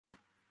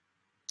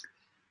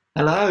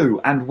Hello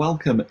and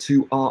welcome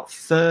to our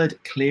third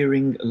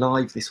Clearing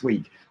Live this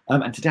week.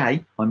 And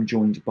today I'm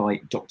joined by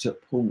Dr.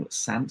 Paul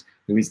Sant,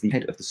 who is the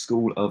head of the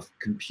School of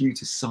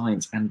Computer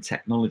Science and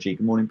Technology.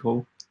 Good morning,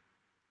 Paul.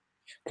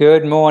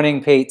 Good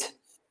morning, Pete.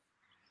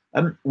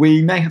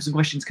 We may have some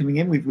questions coming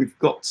in. We've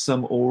got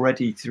some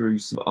already through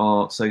some of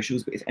our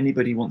socials, but if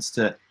anybody wants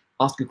to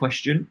ask a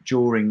question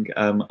during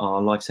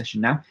our live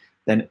session now,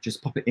 then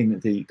just pop it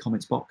in the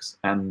comments box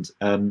and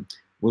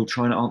we'll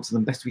try and answer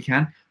them best we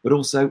can. But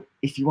also,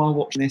 if you are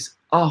watching this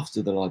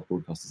after the live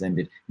broadcast has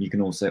ended, you can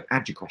also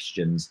add your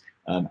questions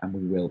and we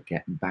will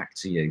get back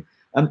to you.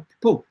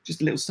 Paul,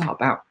 just a little start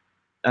about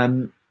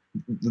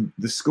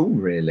the school,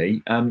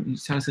 really. You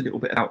tell us a little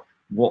bit about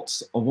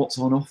what's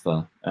on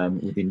offer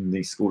within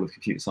the School of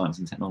Computer Science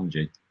and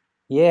Technology.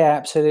 Yeah,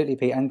 absolutely,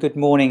 Pete. And good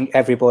morning,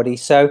 everybody.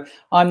 So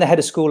I'm the head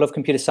of School of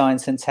Computer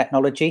Science and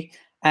Technology.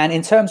 And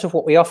in terms of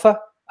what we offer,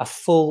 a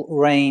full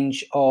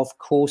range of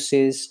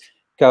courses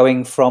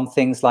going from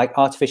things like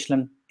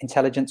artificial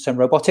intelligence and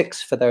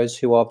robotics for those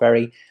who are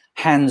very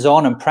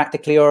hands-on and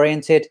practically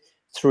oriented,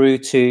 through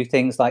to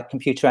things like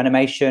computer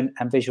animation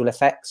and visual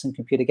effects and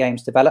computer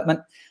games development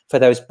for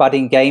those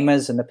budding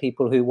gamers and the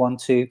people who want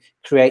to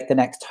create the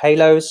next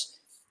Halos.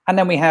 And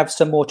then we have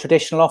some more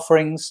traditional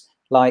offerings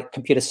like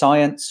computer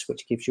science,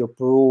 which gives you a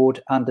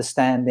broad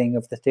understanding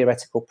of the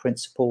theoretical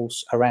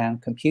principles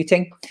around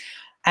computing,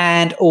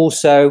 and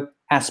also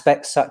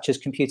aspects such as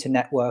computer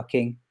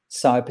networking,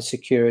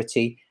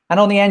 cybersecurity, and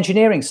on the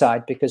engineering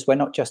side, because we're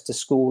not just a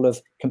school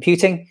of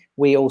computing,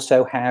 we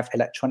also have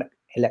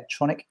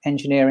electronic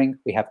engineering,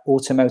 we have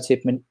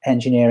automotive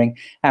engineering,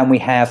 and we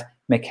have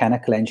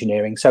mechanical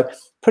engineering. So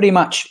pretty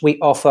much we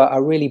offer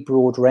a really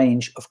broad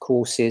range of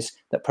courses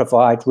that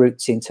provide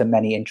routes into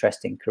many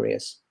interesting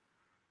careers.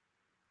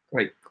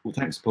 Great, cool,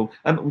 thanks, Paul.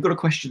 We've got a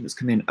question that's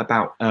come in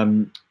about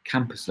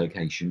campus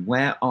location.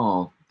 Where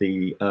are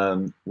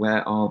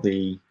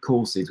the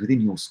courses within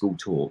your school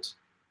taught?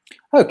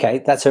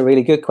 Okay, that's a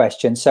really good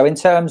question. So in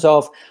terms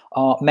of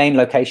our main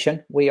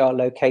location, we are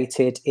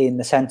located in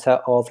the centre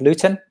of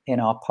Luton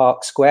in our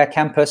Park Square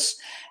campus,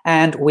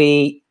 and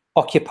we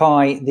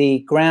occupy the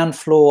ground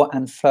floor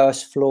and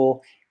first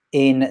floor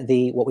in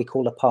the what we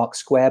call the Park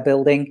Square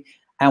building,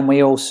 and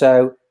we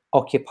also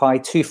occupy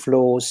 2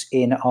 floors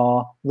in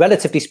our,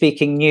 relatively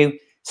speaking, new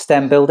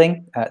STEM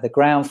building. The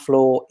ground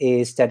floor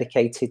is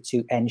dedicated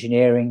to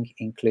engineering,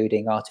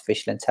 including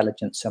artificial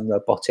intelligence and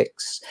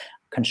robotics,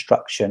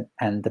 construction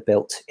and the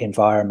built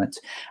environment.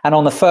 And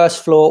on the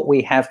first floor,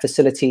 we have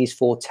facilities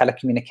for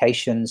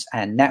telecommunications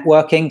and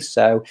networking.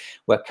 So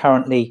we're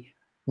currently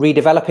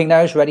redeveloping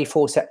those, ready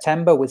for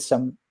September, with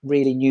some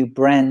really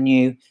brand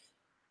new,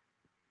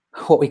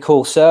 what we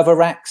call server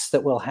racks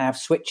that will have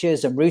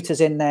switches and routers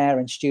in there,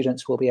 and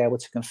students will be able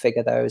to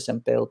configure those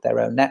and build their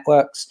own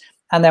networks.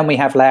 And then we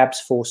have labs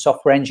for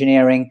software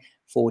engineering,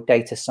 for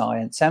data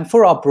science, and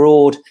for our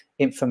broad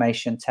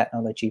information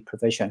technology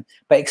provision.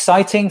 But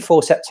exciting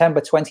for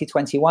September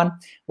 2021,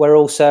 we're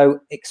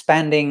also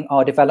expanding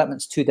our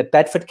developments to the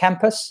Bedford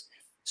campus.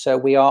 So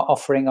we are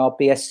offering our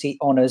BSc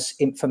Honours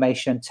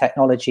Information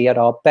Technology at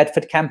our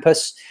Bedford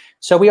campus.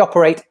 So we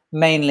operate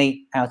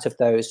mainly out of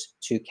those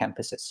 2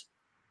 campuses.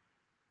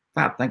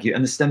 Fab, thank you.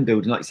 And the STEM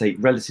building, like you say,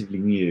 relatively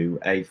new,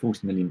 a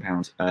 £40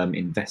 million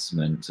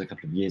investment a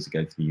couple of years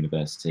ago for the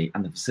university,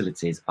 and the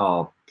facilities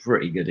are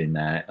pretty good in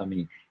there. I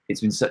mean,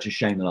 it's been such a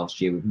shame the last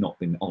year we've not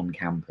been on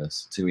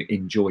campus to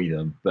enjoy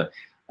them, but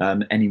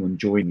anyone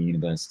joining the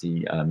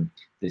university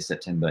this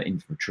September in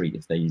for a treat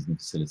if they're using the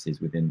facilities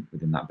within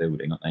that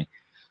building, aren't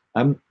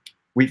they?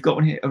 We've got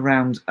one here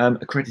around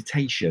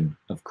accreditation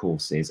of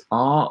courses.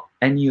 Are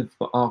any of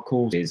our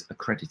courses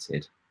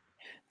accredited?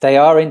 They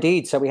are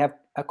indeed. So we have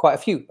quite a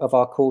few of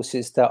our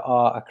courses that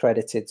are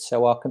accredited.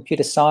 So our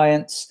computer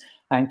science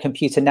and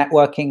computer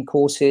networking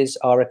courses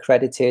are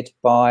accredited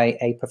by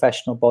a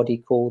professional body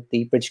called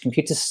the British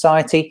Computer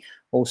Society,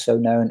 also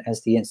known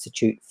as the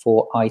Institute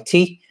for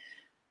IT.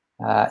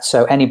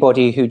 So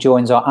anybody who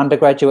joins our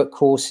undergraduate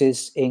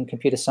courses in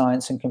computer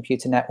science and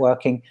computer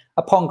networking,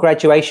 upon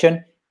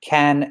graduation,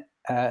 can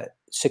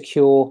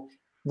secure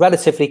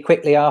relatively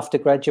quickly after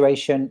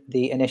graduation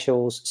the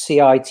initials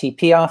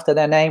CITP after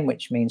their name,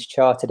 which means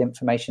Chartered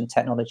Information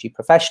Technology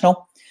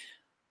Professional.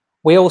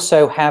 We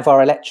also have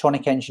our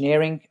electronic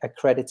engineering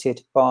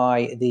accredited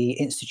by the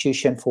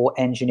Institution for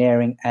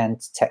Engineering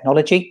and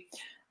Technology.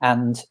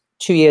 And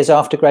 2 years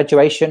after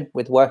graduation,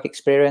 with work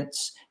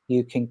experience,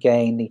 you can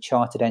gain the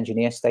Chartered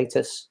Engineer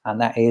status. And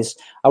that is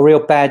a real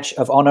badge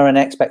of honour and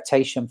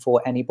expectation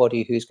for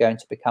anybody who's going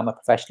to become a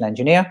professional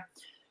engineer.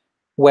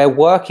 We're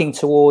working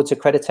towards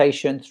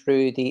accreditation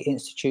through the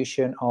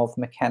Institution of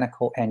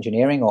Mechanical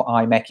Engineering, or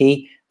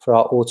IMechE, for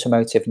our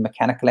automotive and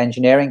mechanical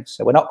engineering.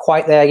 So we're not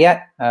quite there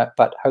yet,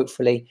 but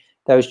hopefully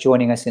those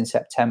joining us in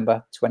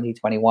September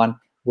 2021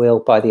 will,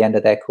 by the end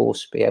of their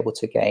course, be able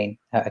to gain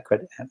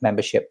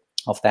membership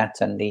of that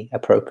and the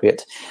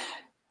appropriate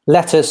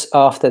letters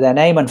after their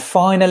name. And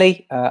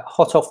finally,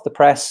 hot off the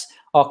press,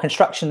 our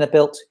construction and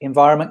built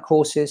environment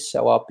courses,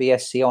 so our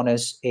BSc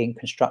Honours in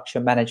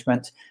Construction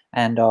Management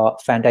and our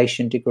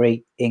foundation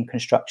degree in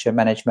construction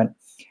management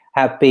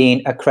have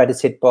been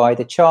accredited by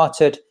the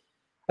Chartered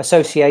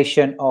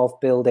Association of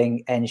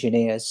Building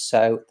Engineers.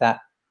 So that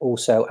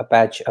also a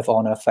badge of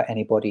honour for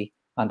anybody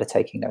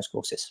undertaking those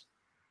courses.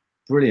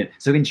 Brilliant.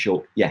 So in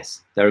short,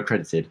 yes, they're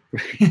accredited.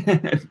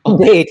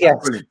 Indeed, yes.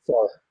 Brilliant.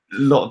 A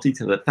lot of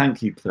detail there.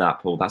 Thank you for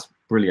that, Paul. That's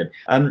brilliant.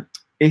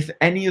 If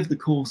any of the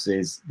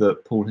courses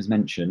that Paul has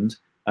mentioned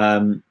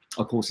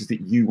are courses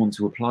that you want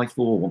to apply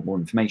for or want more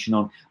information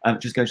on,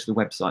 just go to the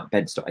website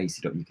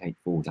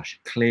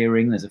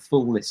beds.ac.uk/clearing. There's a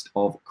full list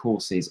of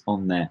courses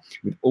on there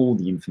with all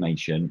the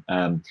information,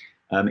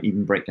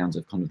 even breakdowns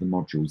of kind of the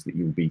modules that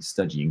you'll be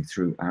studying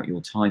throughout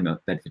your time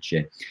at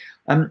Bedfordshire.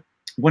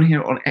 One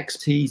here on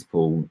expertise,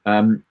 Paul,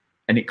 and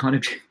it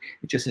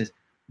just says,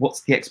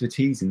 what's the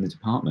expertise in the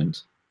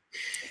department?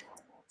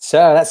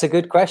 So that's a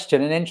good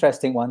question, an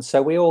interesting one.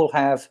 So we all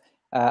have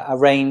a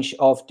range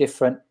of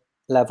different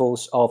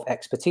levels of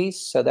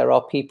expertise. So there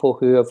are people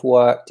who have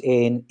worked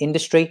in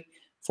industry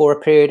for a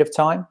period of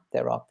time.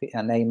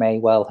 And they may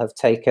well have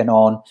taken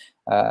on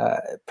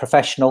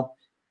professional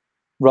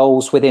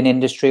roles within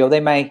industry, or they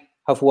may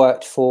have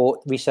worked for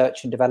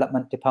research and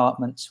development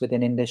departments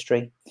within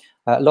industry.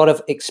 A lot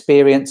of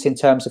experience in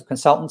terms of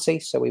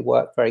consultancy. So we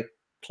work very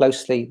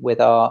closely with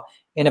our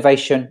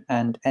innovation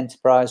and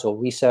enterprise, or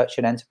research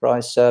and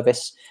enterprise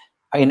service,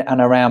 in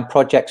and around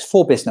projects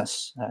for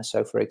business.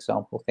 So for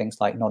example, things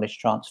like knowledge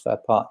transfer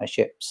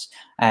partnerships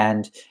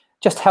and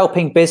just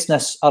helping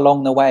business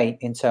along the way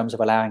in terms of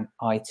allowing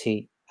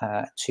IT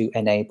to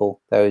enable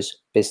those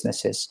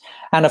businesses.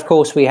 And of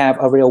course, we have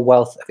a real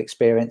wealth of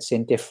experience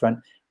in different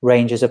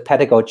ranges of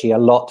pedagogy. A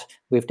lot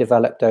we've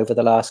developed over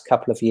the last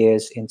couple of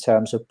years in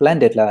terms of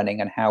blended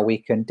learning and how we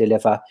can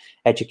deliver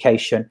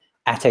education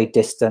at a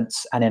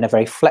distance and in a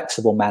very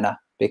flexible manner,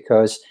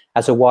 because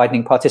as a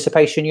widening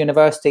participation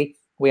university,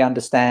 we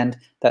understand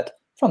that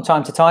from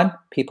time to time,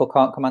 people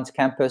can't come onto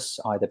campus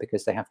either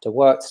because they have to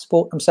work to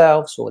support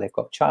themselves or they've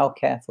got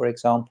childcare, for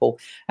example.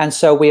 And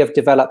so we have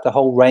developed a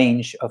whole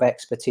range of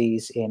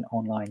expertise in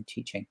online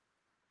teaching.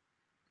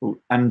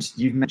 And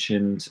you've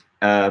mentioned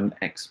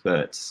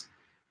experts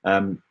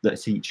that are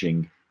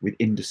teaching with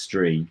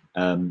industry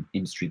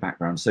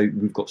background. So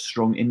we've got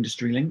strong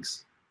industry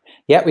links.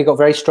 Yeah, we've got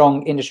very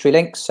strong industry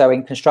links. So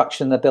in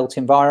construction, the built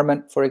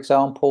environment, for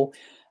example,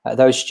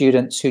 those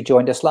students who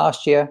joined us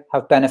last year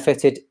have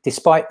benefited,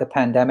 despite the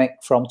pandemic,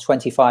 from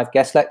 25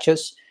 guest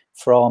lectures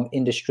from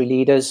industry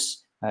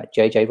leaders,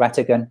 JJ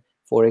Rattigan,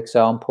 for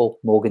example,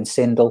 Morgan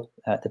Sindel,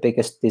 the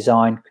biggest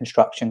design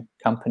construction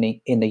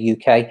company in the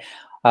UK.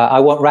 I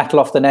won't rattle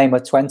off the name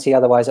of 20,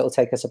 otherwise it'll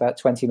take us about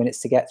 20 minutes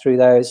to get through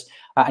those.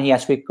 And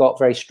yes, we've got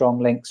very strong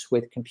links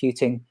with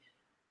computing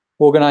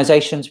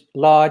organizations,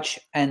 large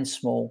and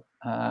small.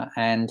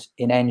 And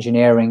in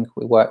engineering,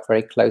 we work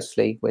very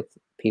closely with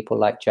people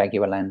like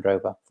Jaguar Land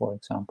Rover, for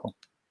example.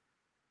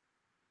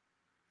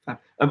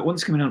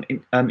 One's coming on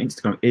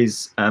Instagram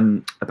is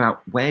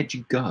about where do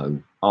you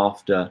go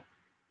after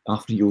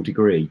your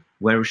degree?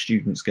 Where are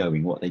students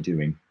going? What are they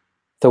doing?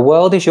 The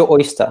world is your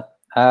oyster.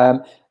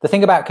 The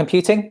thing about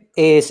computing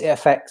is it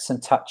affects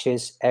and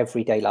touches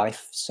everyday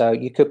life. So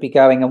you could be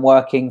going and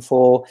working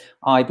for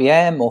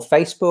IBM or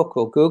Facebook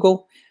or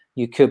Google.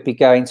 You could be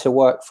going to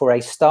work for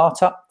a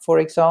startup, for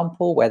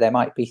example, where there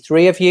might be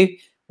 3 of you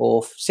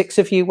or 6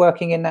 of you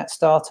working in that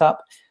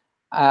startup.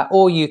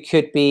 Or you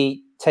could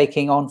be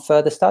taking on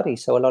further study.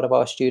 So a lot of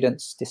our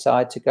students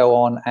decide to go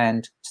on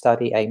and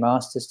study a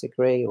master's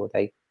degree, or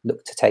they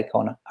look to take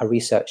on a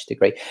research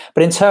degree.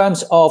 But in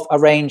terms of a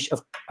range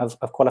of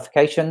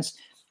qualifications,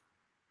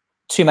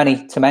 too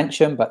many to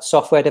mention, but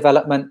software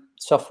development,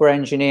 software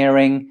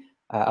engineering,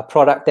 a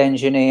product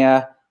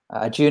engineer,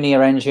 a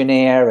junior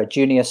engineer, a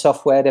junior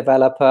software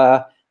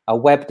developer, a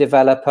web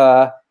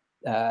developer,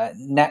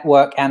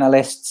 network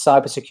analyst,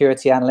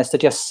 cybersecurity analyst are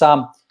just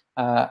some,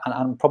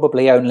 and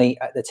probably only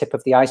at the tip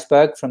of the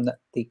iceberg from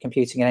the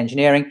computing and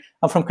engineering,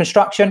 and from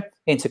construction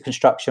into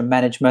construction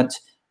management,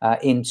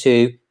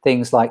 into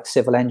things like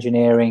civil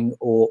engineering,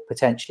 or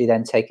potentially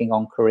then taking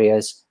on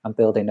careers and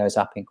building those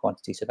up in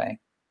quantity surveying.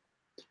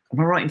 Am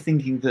I right in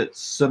thinking that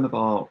some of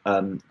our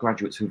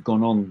graduates who've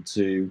gone on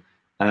to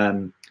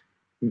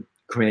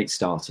create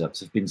startups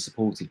have been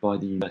supported by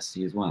the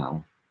university as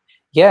well?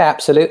 Yeah,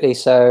 absolutely.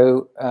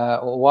 So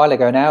a while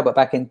ago now, but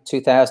back in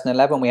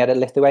 2011, we had a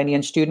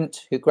Lithuanian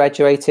student who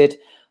graduated.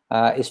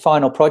 His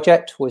final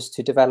project was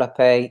to develop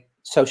a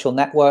social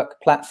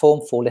network platform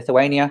for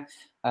Lithuania,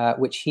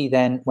 which he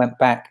then went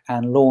back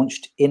and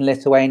launched in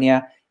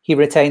Lithuania. He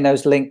retained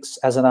those links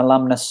as an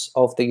alumnus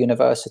of the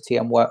university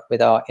and worked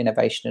with our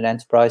Innovation and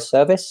Enterprise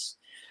Service.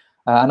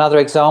 Another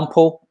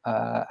example,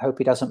 I hope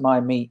he doesn't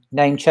mind me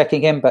name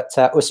checking him, but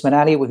Usman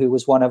Ali, who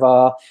was one of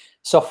our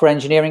software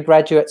engineering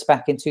graduates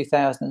back in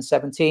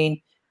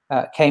 2017,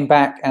 came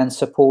back and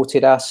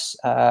supported us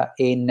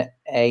in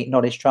a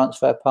knowledge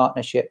transfer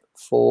partnership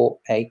for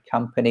a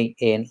company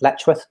in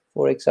Letchworth,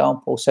 for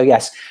example. So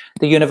yes,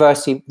 the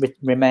university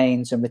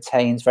remains and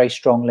retains very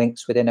strong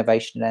links with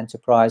innovation and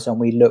enterprise, and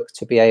we look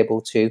to be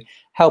able to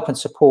help and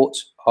support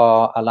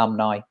our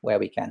alumni where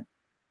we can.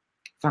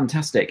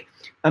 Fantastic.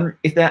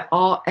 If there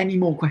are any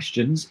more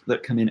questions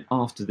that come in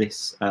after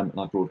this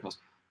live broadcast,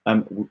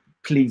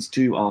 please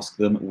do ask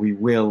them. We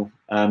will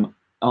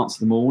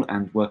answer them all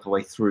and work our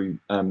way through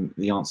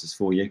the answers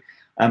for you.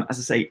 As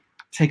I say,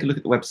 take a look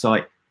at the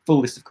website, full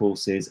list of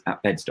courses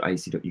at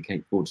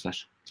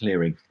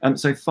beds.ac.uk/clearing.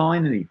 So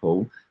finally,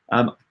 Paul,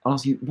 I'll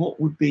ask you, what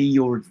would be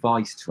your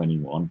advice to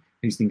anyone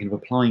who's thinking of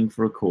applying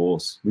for a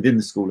course within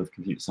the School of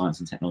Computer Science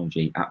and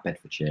Technology at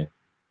Bedfordshire?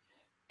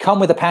 Come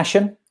with a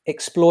passion,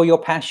 explore your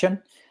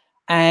passion,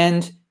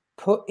 and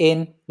put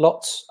in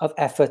lots of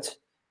effort,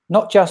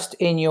 not just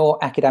in your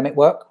academic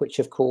work, which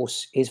of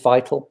course is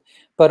vital,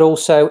 but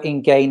also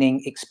in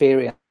gaining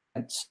experience.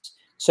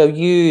 So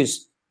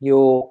use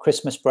your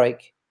Christmas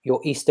break, your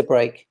Easter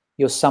break,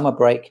 your summer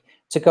break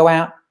to go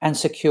out and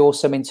secure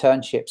some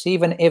internships,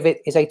 even if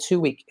it is a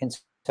 2-week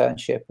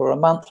internship or a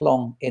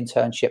month-long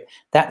internship.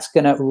 That's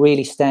going to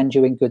really stand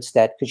you in good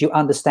stead because you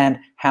understand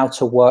how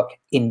to work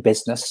in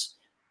business,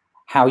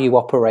 how you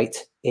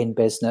operate in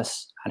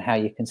business, and how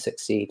you can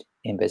succeed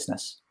in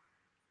business.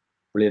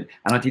 Brilliant.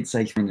 And I did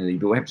say finally,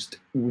 but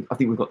I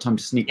think we've got time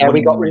to sneak. Yeah,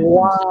 we got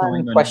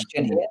one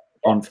question here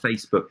on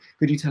Facebook.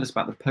 Could you tell us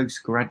about the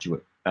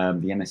postgraduate, the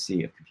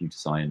MSc of Computer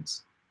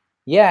Science?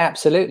 Yeah,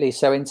 absolutely.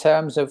 So in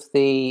terms of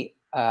the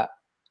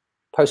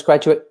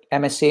postgraduate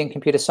MSc in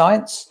Computer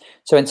Science,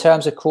 so in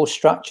terms of course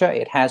structure,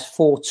 it has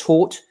 4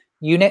 taught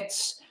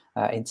units: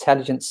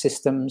 intelligent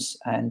systems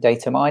and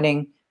data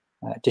mining,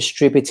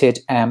 distributed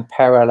and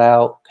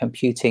parallel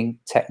computing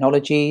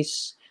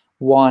technologies,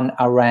 one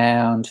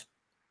around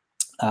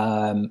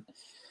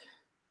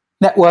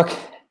network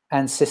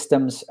and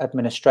systems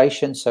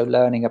administration, so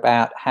learning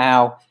about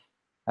how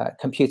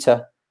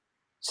computer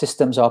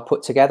systems are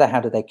put together, how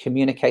do they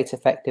communicate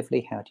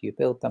effectively, how do you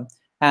build them,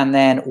 and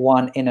then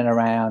one in and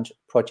around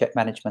project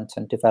management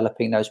and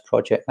developing those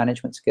project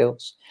management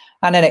skills.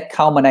 And then it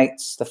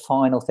culminates, the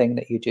final thing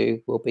that you do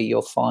will be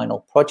your final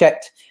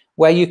project,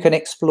 where you can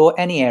explore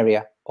any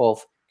area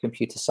of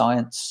computer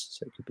science.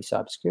 So it could be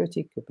cybersecurity,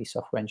 it could be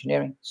software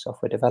engineering,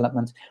 software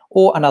development,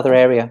 or another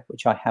area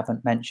which I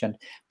haven't mentioned.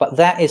 But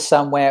that is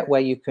somewhere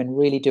where you can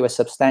really do a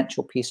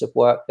substantial piece of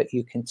work that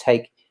you can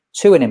take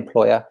to an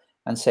employer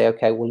and say,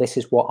 okay, well, this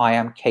is what I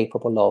am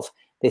capable of.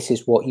 This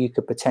is what you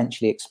could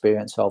potentially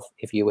experience of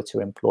if you were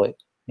to employ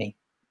me.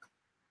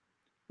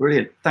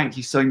 Brilliant. Thank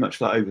you so much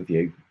for that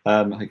overview.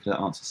 Hopefully that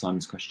answers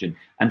Simon's question.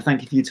 And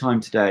thank you for your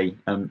time today,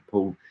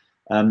 Paul.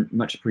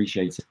 Much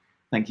appreciated.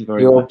 Thank you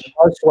very much.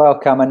 You're most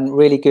welcome, and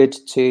really good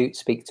to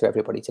speak to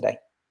everybody today.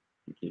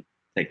 Thank you.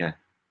 Take care.